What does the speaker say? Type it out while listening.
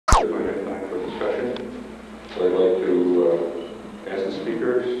So I'd like to ask the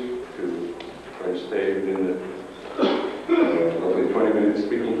speakers to try to stay within the roughly 20-minute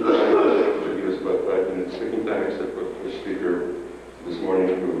speaking time. It should give us about 5 minutes speaking time, except for the speaker this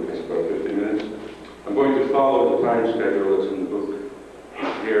morning, who has about 15 minutes. I'm going to follow the time schedule that's in the book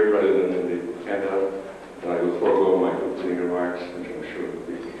here rather than in the handout, and I will forego my opening remarks, which I'm sure will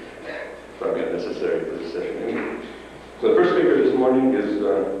be probably unnecessary for this session anyway. So the first speaker this morning is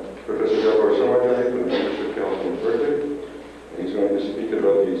Professor Gabor Somorjai from the University of California, Berkeley, and he's going to speak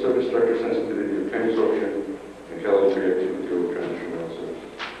about the surface structure sensitivity of chemisorption and catalytic reactivity over transition also.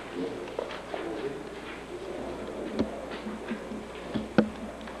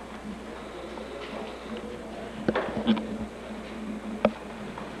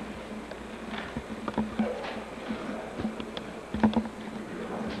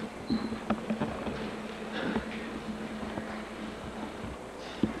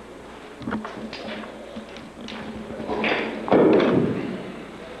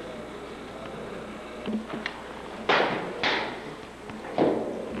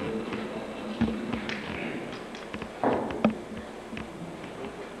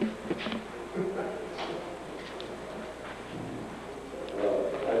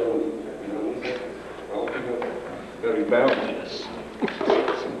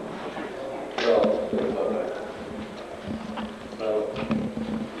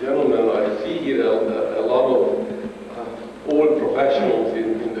 Gentlemen, I see here a lot of old professionals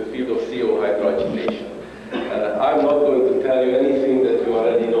in the field of CO hydrogenation. I'm not going to tell you anything that you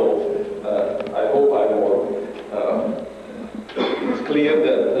already know. I hope I'm wrong. It's clear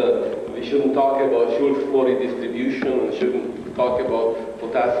that we shouldn't talk about Schultz Flory distribution and shouldn't talk about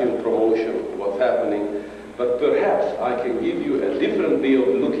potassium promotion, what's happening. But perhaps I can give you a different way of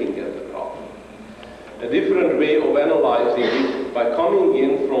looking at the problem, a different way of analyzing it by coming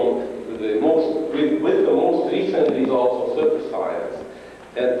in from with the most recent results of surface science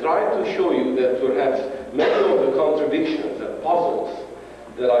and try to show you that perhaps many of the contradictions and puzzles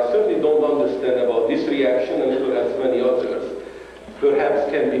that I certainly don't understand about this reaction and perhaps many others perhaps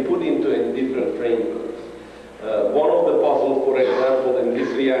can be put into a different frameworks. One of the puzzles, for example, in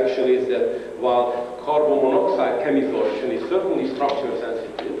this reaction is that while carbon monoxide chemisorption is certainly structure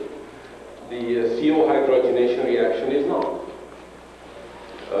sensitive, the CO hydrogenation reaction is not.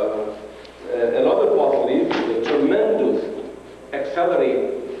 Another puzzle is the tremendous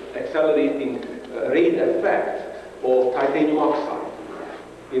accelerating rate effect of titanium oxide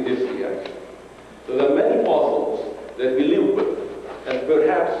in this reaction. So there are many puzzles that we live with, and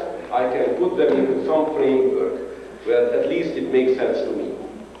perhaps I can put them into some framework where at least it makes sense to me.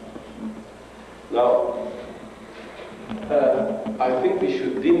 Now, I think we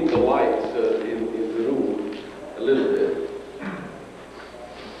should dim the lights in the room a little bit.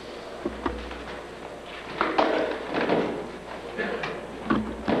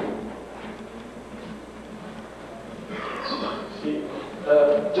 See,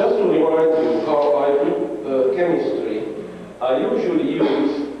 just to remind you how I do chemistry, I usually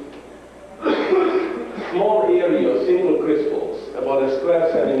use small area single crystals, about a square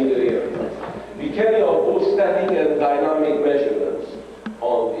centimeter area. We carry out both static and dynamic measurements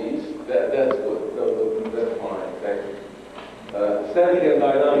on these. That's good. No, that's fine. Thank you. Static and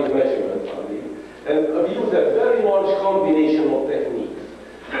dynamic measurements on these. And we use a very large combination of techniques.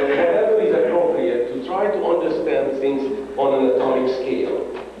 So whatever is appropriate to try to understand things on an atomic scale,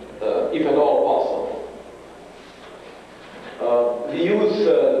 if at all possible. We use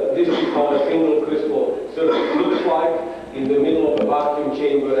this is how a single crystal surface looks like in the middle of a vacuum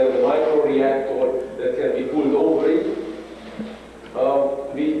chamber and a microreactor that can be pulled over it.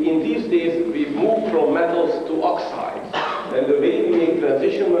 In these days, we move from metals to oxides. And the way we make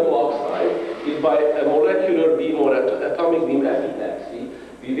transition metal oxide is by a molecular beam or atomic beam epitaxy.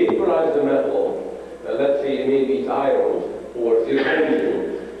 We vaporize the metal, let's say maybe it's iron or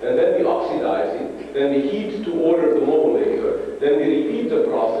zirconium, and then we oxidize it, then we heat to order the monomer, then we repeat the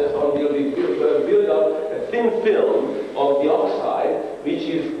process until we build up a thin film of the oxide, which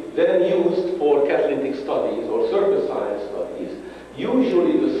is then used for catalytic studies or surface science studies.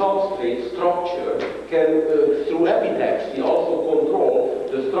 Usually the substrate structure can, through epitaxy, also control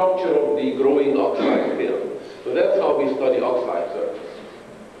the structure of the growing oxide film. So that's how we study oxide surface.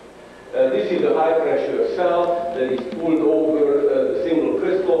 This is a high-pressure cell that is pulled over the single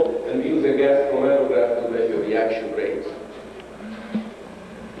crystal, and we use a gas chromatograph to measure reaction rates.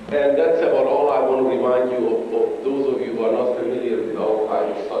 And that's about all I want to remind you of those of you who are not familiar with our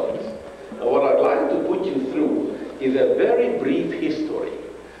kind of studies. Now, what I'd like to put you through is a very brief history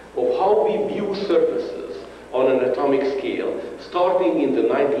of how we view surfaces on an atomic scale, starting in the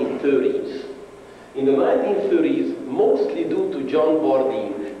 1930s. In the 1930s, mostly due to John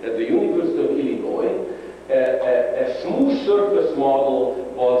Bardeen at the University of Illinois, a smooth surface model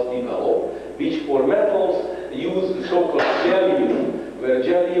was developed, which for metals used the so-called gallium, where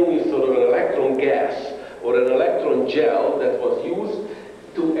gallium is sort of an electron gas or an electron gel that was used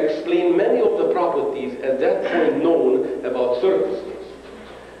to explain many of the properties at that point known about surfaces.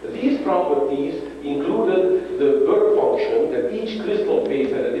 These properties included the work function, that each crystal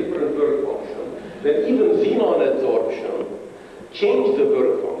phase had a different work function, that even xenon adsorption changed the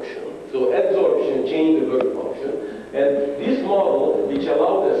work function. So adsorption changed the work function, and this model, which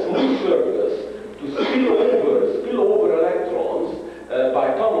allowed a smooth surface to spill over electrons by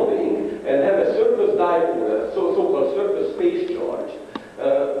tunneling and have a surface dipole, so-called surface space charge,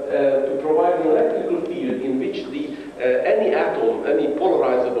 to provide an electrical field in which any atom, any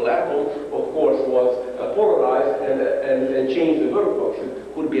polarizable atom, of course, was polarized and changed the work function,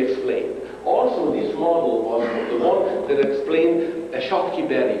 could be explained. Also, this model was the one that explained a Schottky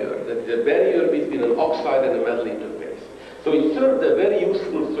barrier, the barrier between an oxide and a metal interface. So it served a very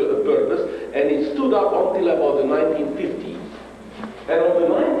useful purpose, and it stood up until about the 1950s. And of the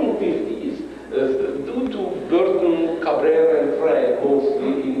 1950s, due to Burton, Cabrera, and Frank,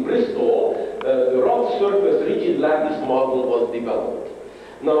 mostly in Bristol, the rough surface rigid lattice model was developed.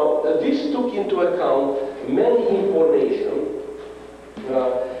 Now, this took into account many information.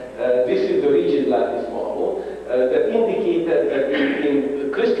 This is the rigid lattice model that indicated that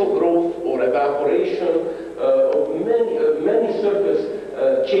in crystal growth or evaporation of many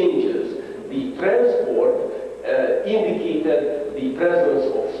surface changes, the transport indicated the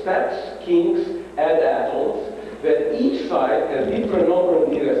presence of steps, kinks, and atoms, where each side has different number of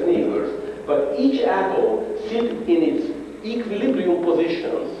nearest neighbors, but each atom sits in its equilibrium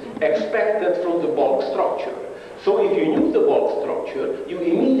position expected from the bulk structure. So if you knew the bulk structure, you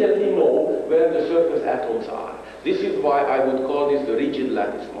immediately know where the surface atoms are. This is why I would call this the rigid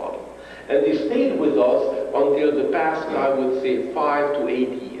lattice model. And this stayed with us until the past, I would say, 5 to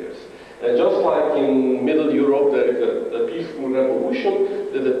 8 years. Just like in Middle Europe, there is a peaceful revolution,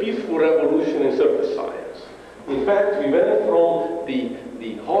 there's a peaceful revolution in surface science. In fact, we went from the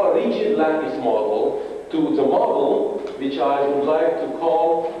rigid lattice model to the model which I would like to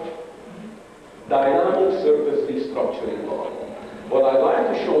call dynamic surface restructuring model. What I'd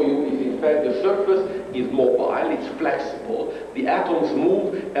like to show you is, in fact, the surface is mobile, it's flexible, the atoms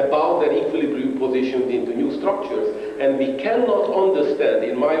move about their equilibrium positions into new structures, and we cannot understand,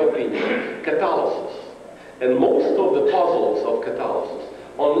 in my opinion, catalysis and most of the puzzles of catalysis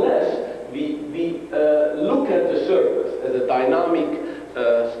unless we look at the surface as a dynamic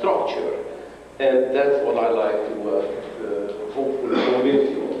structure, and that's what I like to hopefully convince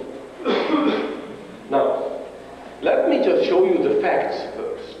you of. Now, let me just show you the facts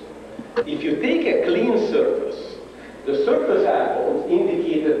first. If you take a clean surface, the surface atoms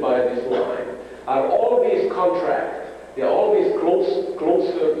indicated by this line are always contract. They are always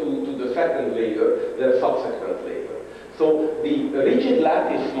closer to the second layer than subsequent layer. So the rigid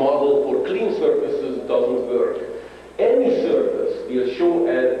lattice model for clean surfaces doesn't work. Any surface will show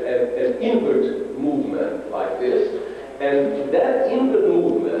an inward movement like this, and that inward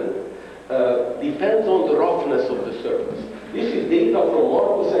movement depends on the roughness of the surface. This is data from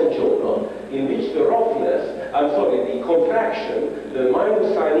Marcus and Jonah, in which the roughness, the contraction, the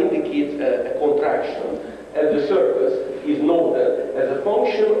minus sign indicates a contraction, and the surface is noted as a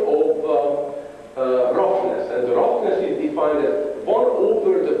function of roughness, and the roughness is defined as 1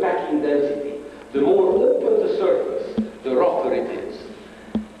 over the packing density. The more open the surface, the rougher it is.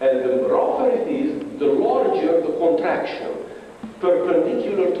 And the rougher it is, the larger the contraction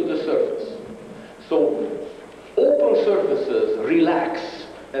perpendicular to the surface. So open surfaces relax,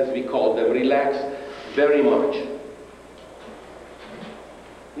 as we call them, relax very much.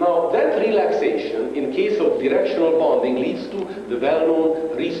 Now that relaxation, in case of directional bonding, leads to the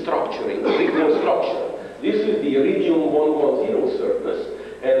well-known restructuring, reconstruction. This is the iridium 110 surface,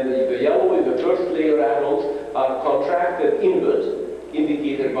 and the yellow is the first layer atoms are contracted inward,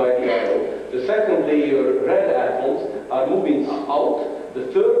 indicated by the arrow. The second layer red atoms are moving out. The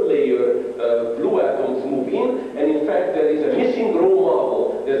third layer blue atoms move in, and in fact there is a missing row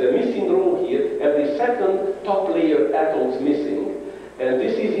model. There's a missing row here, and the second top layer atoms missing. And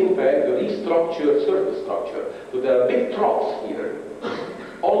this is in fact the restructured surface structure. So there are big troughs here.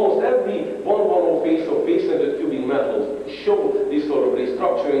 Almost every 110 phase of phase-centered cubic metals show this sort of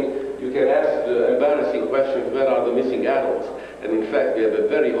restructuring. You can ask the embarrassing question, where are the missing atoms? And in fact, we have a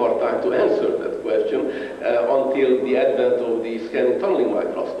very hard time to answer that question until the advent of the scanning tunneling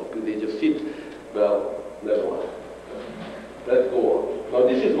microscopy. They just sit, well, never mind. Let's go on. Now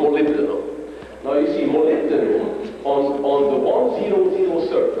this is molybdenum. Now you see molybdenum on the 1,0,0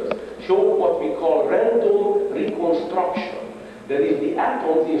 surface show what we call random reconstruction. That is, the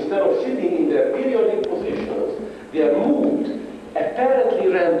atoms, instead of sitting in their periodic positions, they are moved apparently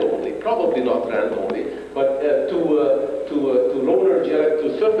randomly, probably not randomly, but to low energy to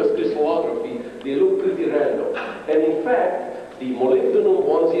surface crystallography, they look pretty random. And in fact, the molybdenum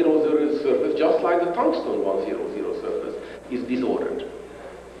 1,0,0 surface, just like the tungsten 1,0,0 surface, is disordered.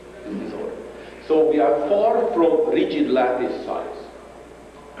 So we are far from rigid lattice size.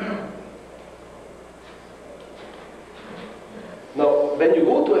 Now, when you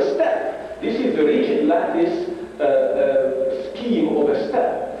go to a step, this is the rigid lattice scheme of a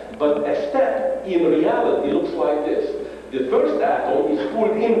step. But a step, in reality, looks like this. The first atom is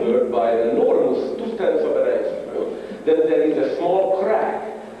pulled inward by an enormous 2/10 of an angstrom. Then there is a small crack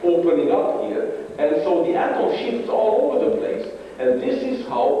opening up here, and so the atom shifts all over the place. And this is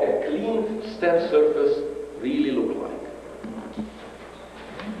how a clean step surface really looks like.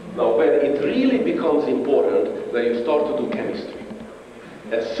 Now, when it really becomes important, when you start to do chemistry.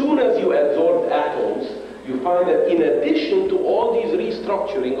 As soon as you adsorb atoms, you find that in addition to all these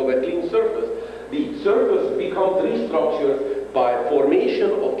restructuring of a clean surface, the surface becomes restructured by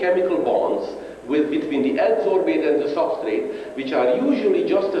formation of chemical bonds between the adsorbate and the substrate, which are usually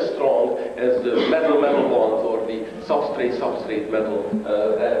just as strong as the metal-metal bonds or the substrate-substrate metal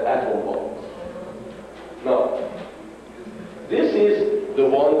atom bonds. Now, this is the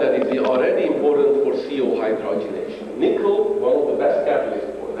one that is already important for CO hydrogenation. Nickel, one of the best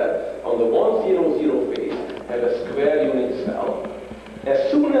catalysts for that, on the 1,0,0 phase, have a square unit cell. As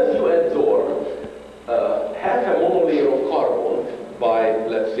soon as you adsorb half a monolayer of carbon by,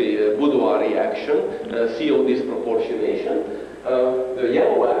 let's say, a boudoir reaction, CO disproportionation, the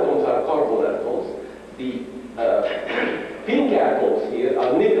yellow atoms are carbon atoms. The pink atoms here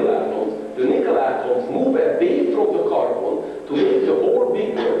are nickel atoms. The nickel atoms move away from the carbon to make the hole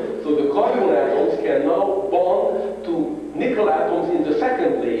bigger, so the carbon atoms can now bond to nickel atoms in the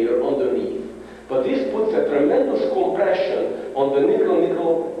second layer underneath. But this puts a tremendous compression on the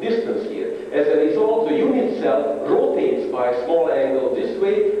nickel-nickel distance here. As a result, the unit cell rotates by a small angle this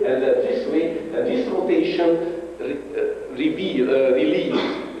way and then this way, and this rotation relieves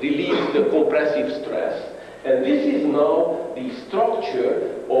the compressive stress. And this is now the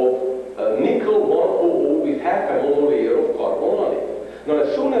structure of nickel 100 with half a monolayer of carbon on it. Now,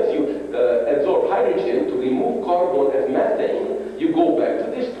 as soon as you adsorb hydrogen to remove carbon as methane, you go back to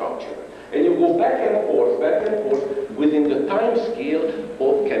this structure. And you go back and forth within the time scale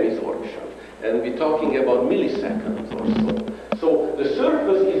of chemisorption. And we're talking about milliseconds or so. So the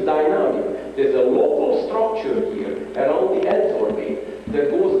surface is dynamic. There's a local structure here around the adsorbate that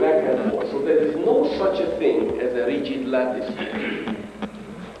goes back and forth. So there is no such a thing as a rigid lattice here.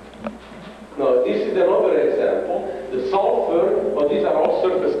 Now, this is another example. The sulfur, well, these are all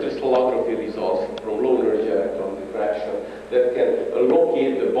surface crystallography results from low energy electron diffraction that can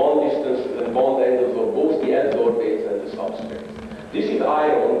locate the bond distances and bond angles of both the adsorbates and the substrates. This is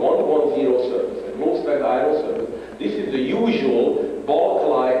iron, 110 surface, a close-packed iron surface. This is the usual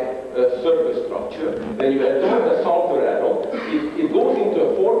bulk-like surface structure. When you adsorb the sulfur atom, it goes into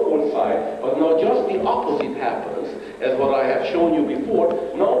a four-fold side, but now just the opposite happens, as what I have shown you before.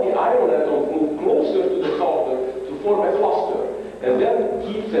 Now the iron atoms move closer to the sulfur to form a cluster, and that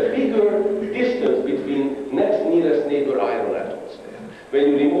keeps a bigger distance between nearest neighbor iron atoms there. When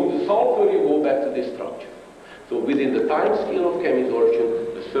you remove the sulfur, you go back to this structure. So within the time scale of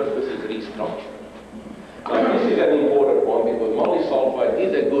chemisorption, the surface is restructured. Now this is an important one because molysulfide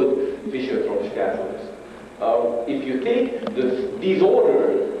is a good Fischer-Tropsch catalyst. If you take the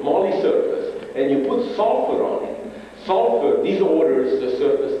disordered moly surface and you put sulfur on it, sulfur disorders the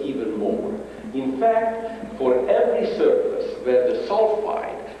surface even more. In fact, for every surface where the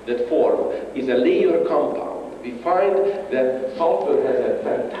sulfide that forms is a layer compound, we find that sulfur has a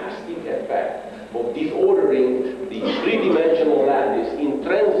fantastic effect of disordering the three-dimensional lattice in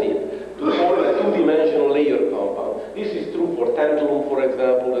transit to form a two-dimensional layer compound. This is true for tantalum, for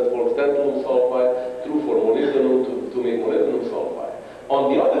example, that forms tantalum sulfide, true for molybdenum to make molybdenum sulfide.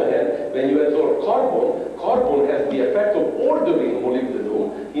 On the other hand, when you adsorb carbon, carbon has the effect of ordering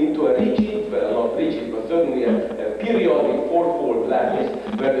molybdenum into a rigid, well, not rigid, but certainly a periodic four-fold lattice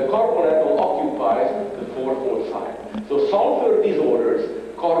where the carbon atom occupies the four-fold side. So sulfur disorders,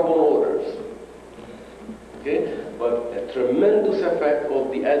 carbon orders. Okay? But a tremendous effect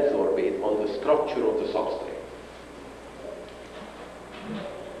of the adsorbate on the structure of the substrate.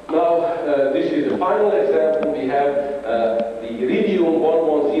 Now, this is the final example. We have the iridium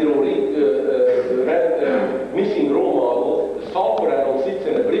 110 missing row model. The sulfur atom sits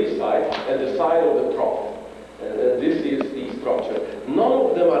in a bridge site, and the side of the trough. And this is the structure. None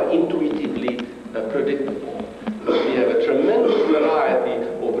of them are intuitively predictable. We have a tremendous variety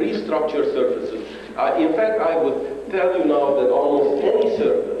of restructured surfaces. In fact, I would tell you now that almost any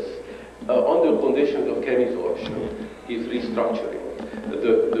surface under conditions of chemisorption is restructuring.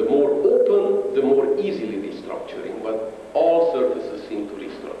 The more open, the more easily restructuring, but all surfaces seem to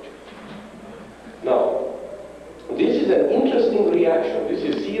restructure. Now, this is an interesting reaction. This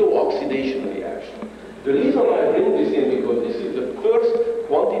is CO oxidation reaction. The reason I bring this in because this is the first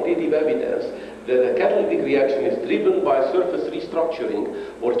quantitative evidence that a catalytic reaction is driven by surface restructuring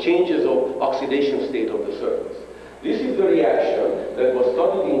or changes of oxidation state of the surface. This is the reaction that was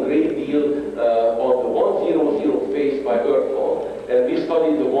studied in great deal on the 100 phase by Earthon, and we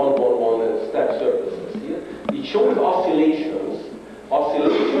studied the 111 and step surfaces here. It shows oscillations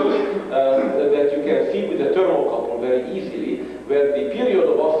that you can see with the thermocouple very easily, where the period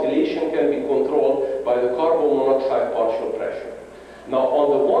of oscillation can be controlled by the carbon monoxide partial pressure. Now, on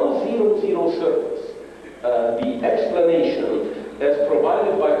the 100 surface, the explanation as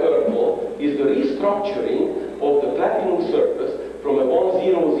provided by Earthon is the restructuring of the platinum surface from a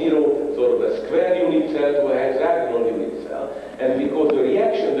 100 sort of a square unit cell to a hexagonal unit cell, and because the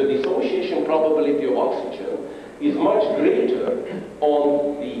reaction, the dissociation probability of oxygen is much greater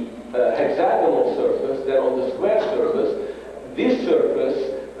on the hexagonal surface than on the square surface. This surface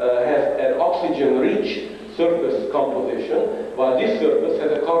has an oxygen-rich surface composition, while this surface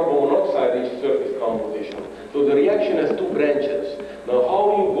has a carbon monoxide-rich surface composition. So the reaction has two branches. Now,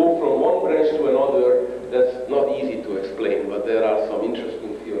 how you go from one branch to another, that's not easy to explain, but there are some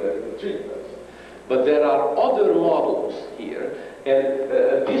interesting theoretical treatments. But there are other models here, and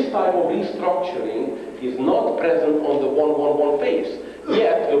this type of restructuring is not present on the 111 phase.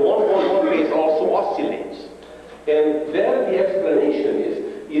 Yet the 111 phase also oscillates. And there the explanation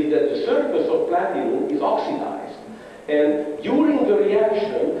is that the surface of platinum is oxidized. And during the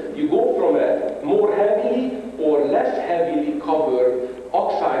reaction, you go from a more heavily or less heavily covered,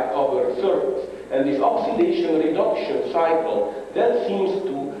 oxide-covered surface. And this oxidation reduction cycle then seems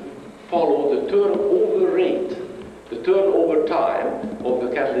to follow the turnover rate, the turnover time of the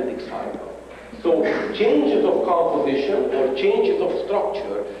catalytic cycle. So changes of composition or changes of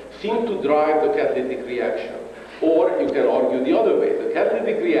structure seem to drive the catalytic reaction. Or you can argue the other way. The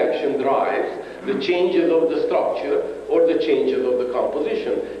catalytic reaction drives the changes of the structure or the changes of the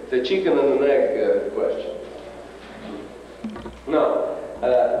composition. It's a chicken and an egg question. Now,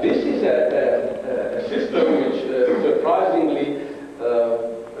 this is a system which surprisingly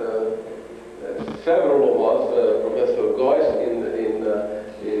several of us, Professor Geuss in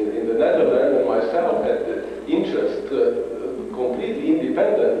the Netherlands and myself, had the interest completely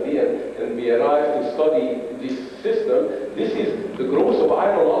independently, and we arrived to study this system. This is the growth of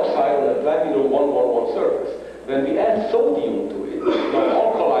iron oxide on a platinum 111 surface. When we add sodium to it, now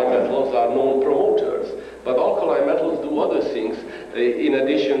alkali metals are known promoters, but alkali metals do other things in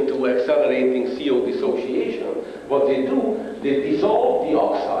addition to accelerating CO dissociation. What they do, they dissolve the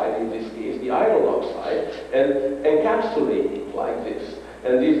oxide, in this case, the iron oxide, and encapsulate it like this.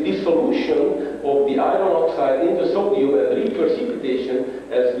 And this dissolution of the iron oxide into sodium and reprecipitation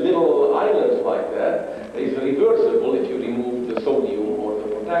as little islands like that is reversible if you remove the sodium or the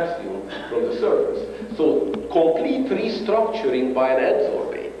potassium from the surface. So complete restructuring by an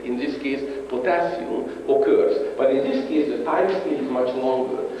adsorbate, in this case potassium, occurs. But in this case the time scale is much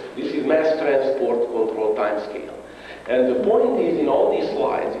longer. This is mass transport control time scale. And the point is, in all these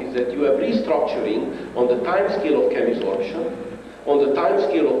slides, is that you have restructuring on the time scale of chemisorption, on the time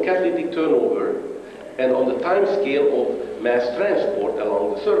scale of catalytic turnover, and on the time scale of mass transport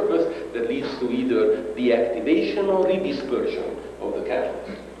along the surface that leads to either deactivation or redispersion of the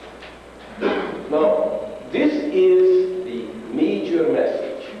catalyst. Now, this is the major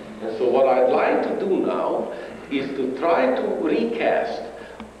message. And so what I'd like to do now is to try to recast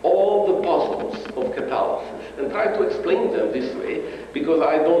all the puzzles of catalysis and try to explain them this way, because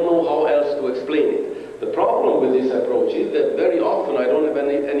I don't know how else to explain it. The problem with this approach is that very often I don't have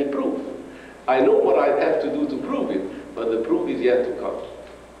any proof. I know what I have to do to prove it, but the proof is yet to come.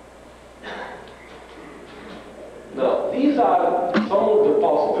 Now, these are some of the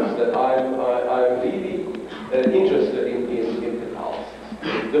puzzles that I'm really interested in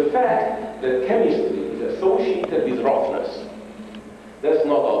catalysis. The fact that chemistry is associated with roughness, that's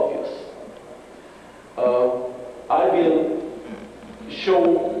not obvious. I will show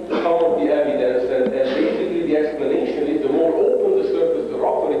some of the evidence, and basically the explanation is the more open the surface, the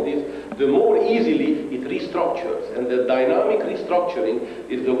rougher it is, the more easily it restructures. And the dynamic restructuring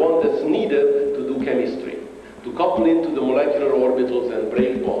is the one that's needed to do chemistry, to couple into the molecular orbitals and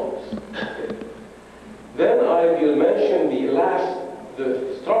break bonds. Then I will mention the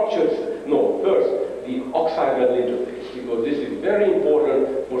structures, no, first, the oxide-metal interface, because this is very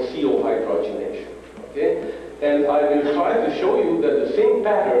important for CO hydrogenation, okay? And I will try to show you that the same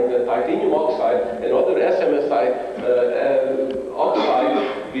pattern that titanium oxide and other SMSI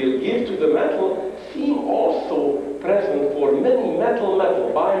oxides will give to the metal seem also present for many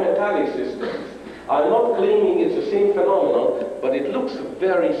metal-metal bimetallic systems. I'm not claiming it's the same phenomenon, but it looks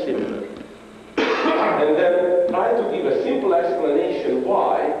very similar. And then try to give a simple explanation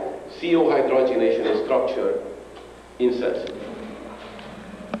why CO hydrogenation is structure insensitive,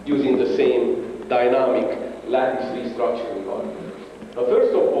 using the same dynamic lattice restructuring argument. Now,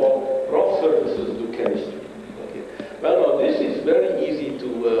 first of all, rough surfaces do chemistry. Okay. Well, now this is very easy to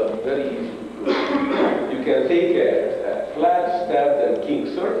do. You can take a flat, stabbed, and kink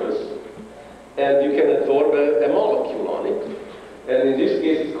surface, and you can absorb a molecule on it. And in this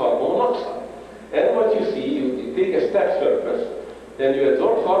case, it's carbon monoxide. And what you see, you take a step surface, and you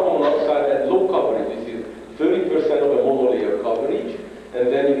absorb carbon monoxide at low coverage. This is 30% of a monolayer coverage.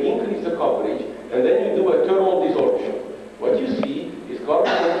 And then you increase the coverage, and then you do a thermal desorption. What you see is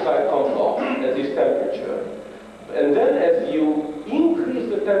carbon monoxide comes off at this temperature. And then as you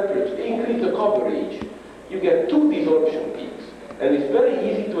increase the temperature, increase the coverage, you get two desorption peaks. And it's very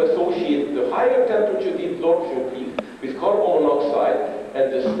easy to associate the higher temperature desorption peak with carbon monoxide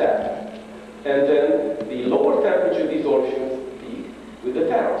at the step. And then the lower temperature desorption peak with the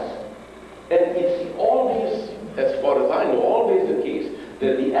terrace. And it's always, as far as I know, always the case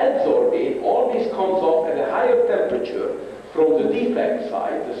that the adsorbate always comes off at a higher temperature from the defect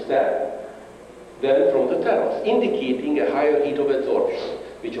side, the step, than from the terrace, indicating a higher heat of adsorption,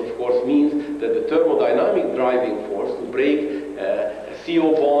 which of course means that the thermodynamic driving force to break a CO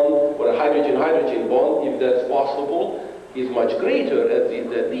bond or a hydrogen-hydrogen bond, if that's possible, is much greater at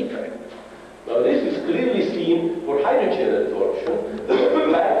the defect. Now this is clearly seen for hydrogen adsorption, the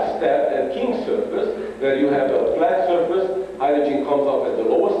flat, step, and kink surface, where you have a flat surface, hydrogen comes off at the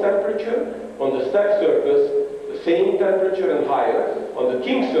lowest temperature. On the step surface, the same temperature and higher. On the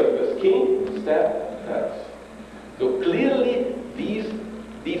kink surface, kink, step, terrace. So clearly, these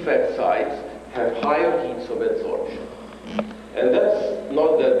defect sites have higher heats of adsorption. And that's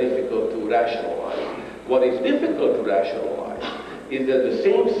not that difficult to rationalize. What is difficult to rationalize is that the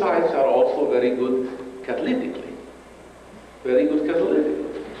same sites are also very good catalytically. Very good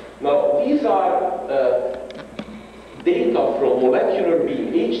catalytically. Now, these are data from molecular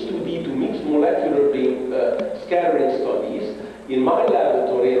beam, H2D to mixed molecular beam scattering studies in my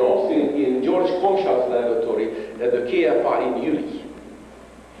laboratory and also in George Komsha's laboratory at the KFI in Uri.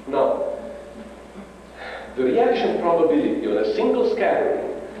 Now, the reaction probability on a single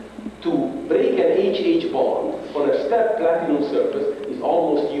scattering to break an HH bond on a step platinum surface is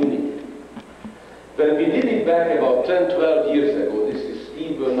almost unique. When we did it back about 10, 12 years ago, this is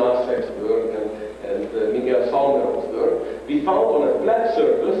Steve Bernasek's work and Miguel Salmeron's work, we found on a flat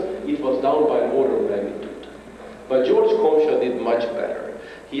surface it was down by an order of magnitude. But George Komsha did much better.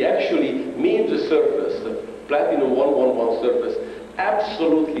 He actually made the surface, the platinum 111 surface,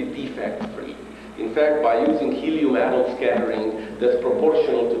 absolutely defect-free. In fact, by using helium atom scattering that's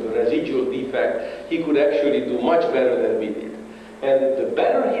proportional to the residual defect, he could actually do much better than we did. And the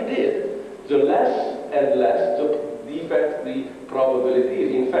better he did, the less and less the defect-free probability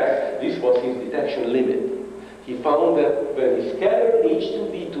is. In fact, this was his detection limit. He found that when he scattered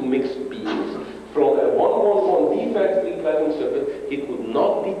H2D to mixed beams from a 111 defect-free platinum surface, he could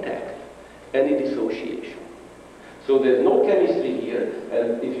not detect any dissociation. So there's no chemistry here,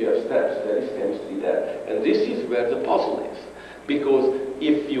 and if you have steps, there is chemistry there. And this is where the puzzle is. Because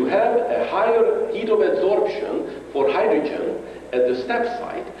if you have a higher heat of adsorption for hydrogen at the step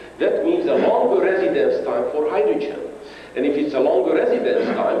site, that means a longer residence time for hydrogen. And if it's a longer residence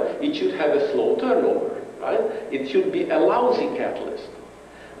time, it should have a slow turnover, right? It should be a lousy catalyst.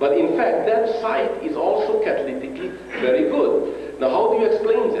 But in fact, that site is also catalytically very good. Now, how do you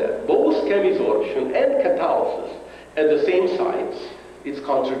explain that? Both chemisorption and catalysis at the same sites, it's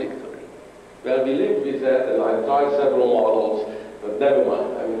contradictory. Well, we lived with that, and I've tried several models, but never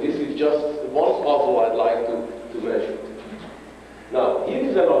mind. I mean, this is just one puzzle I'd like to measure. Now, here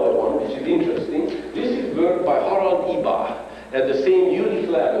is another one, which is interesting. This is work by Harald Ibach at the same Jülich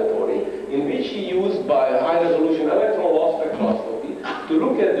laboratory, in which he used by high-resolution electron loss spectroscopy to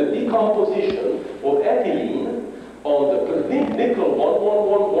look at the decomposition of ethylene on the nickel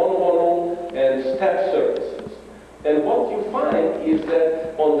 111, 110, and step surfaces. And what you find is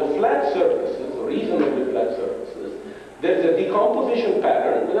that on the flat surfaces, or reasonably flat surfaces, there's a decomposition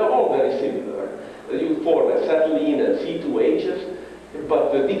pattern. They're all very similar. You form acetylene and C2Hs,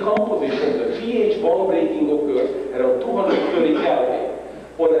 But the decomposition, the 3H bond breaking occurs around 230 Kelvin.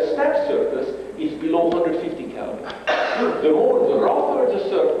 On a stacked surface, it's below 150 Kelvin. The rougher the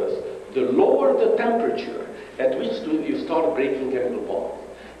surface, the lower the temperature at which you start breaking chemical bonds.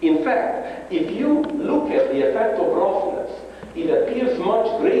 In fact, if you look at the effect of roughness, it appears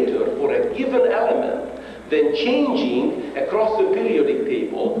much greater for a given element than changing across the periodic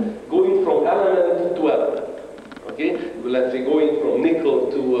table, going from element to element. Okay? Let's say going from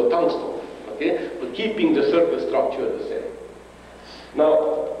nickel to tungsten. Okay? But keeping the surface structure the same.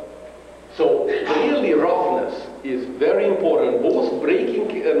 Now, so really roughness is very important, both breaking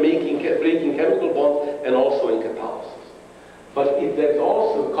chemical bonds and also in catalysis. But there's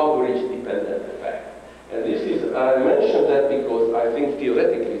also coverage-dependent effect. And this is, I mentioned that because I think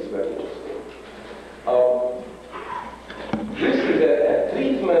theoretically it's very interesting. This is a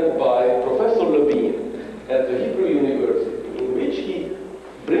treatment by Professor Levine at the Hebrew University, in which he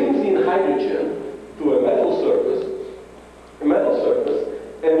brings in hydrogen to a metal surface,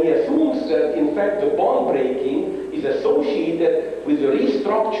 and he assumes that in fact the bond breaking is associated with the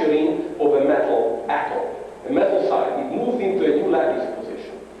restructuring of a metal atom, a metal side. It moves into a new lattice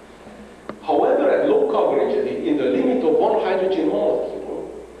position. However, at low coverage, in the limit of one hydrogen molecule,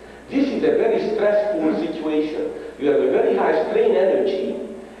 this is a very stressful situation. You have a very high strain energy,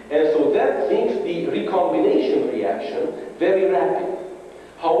 and so that makes the recombination reaction very rapid.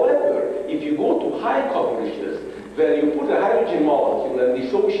 However, if you go to high coverages, where you put a hydrogen molecule and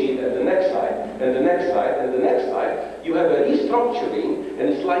dissociate at the next side, and the next side, and the next side, you have a restructuring, and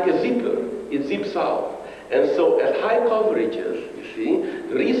it's like a zipper. It zips out. And so at high coverages, you see,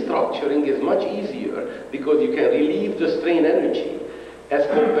 the restructuring is much easier because you can relieve the strain energy as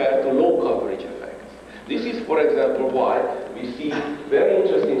compared to low coverage effects. This is, for example, why we see very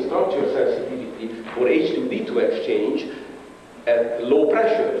interesting structure sensitivity for H2D2 exchange at low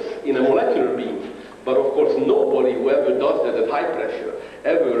pressures in a molecular beam. But of course, nobody who ever does that at high pressure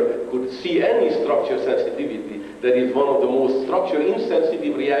ever could see any structure sensitivity that is one of the most structure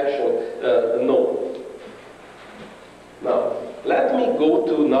insensitive reactions known. Now, let me go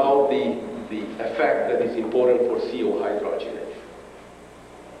to now the effect that is important for CO hydrogenation.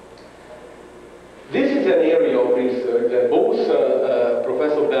 This is an area of research that both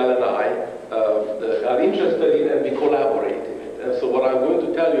Professor Bell and I are interested in, and we collaborate in it. And so what I'm going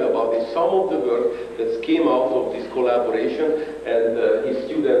to tell you about is some of the work that came out of this collaboration, and his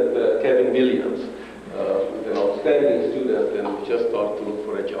student Kevin Williams, who's an outstanding student and just started to look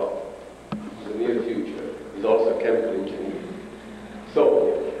for a job in the near future. He's also a chemical engineer.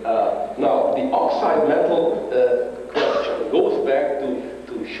 So now the oxide metal question goes back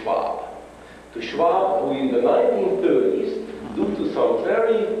to Schwab. To Schwab, who in the 1930s, due to some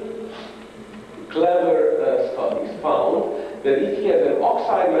very clever studies, found that if you have an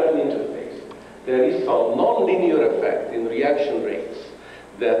oxide metal interface, there is some non-linear effect in reaction rates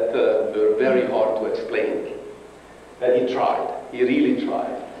that were very hard to explain. And he tried. He really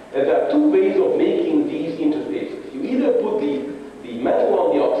tried. And there are two ways of making these interfaces. You either put the metal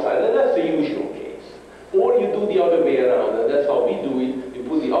on the oxide, and that's the usual case, or you do the other way around, and that's how we do it. You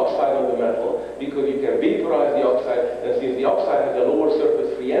put the oxide on the metal because you can vaporize the oxide, and since the oxide has a lower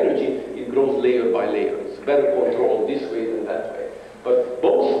surface free energy, it grows layer by layer. It's better controlled this way than that way. But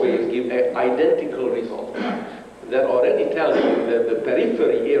both ways give identical results. That already tells you that the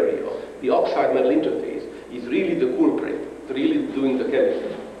periphery area, the oxide metal interface, is really the culprit. It's really doing the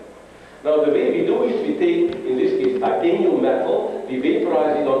chemistry. Now the way we do it, we take, in this case, titanium metal, we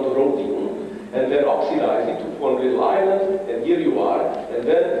vaporize it onto rhodium, and then oxidize it to form little islands, and here you are, and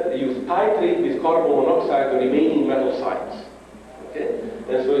then you titrate with carbon monoxide the remaining metal sites. Okay?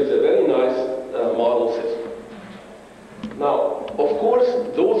 And so it's a very nice model system. Now, of course,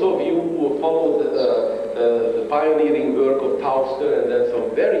 those of you who have followed the pioneering work of Tauster and then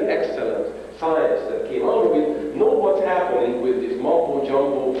some very excellent science that came out of it, know what's happening with these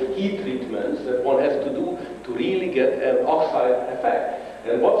mumbo-jumbo heat treatments that one has to do to really get an oxide effect.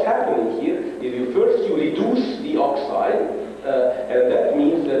 And what's happening here is you reduce the oxide, and that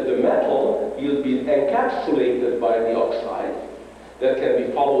means that the metal will be encapsulated by the oxide. That can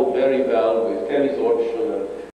be followed very well with chemisorption and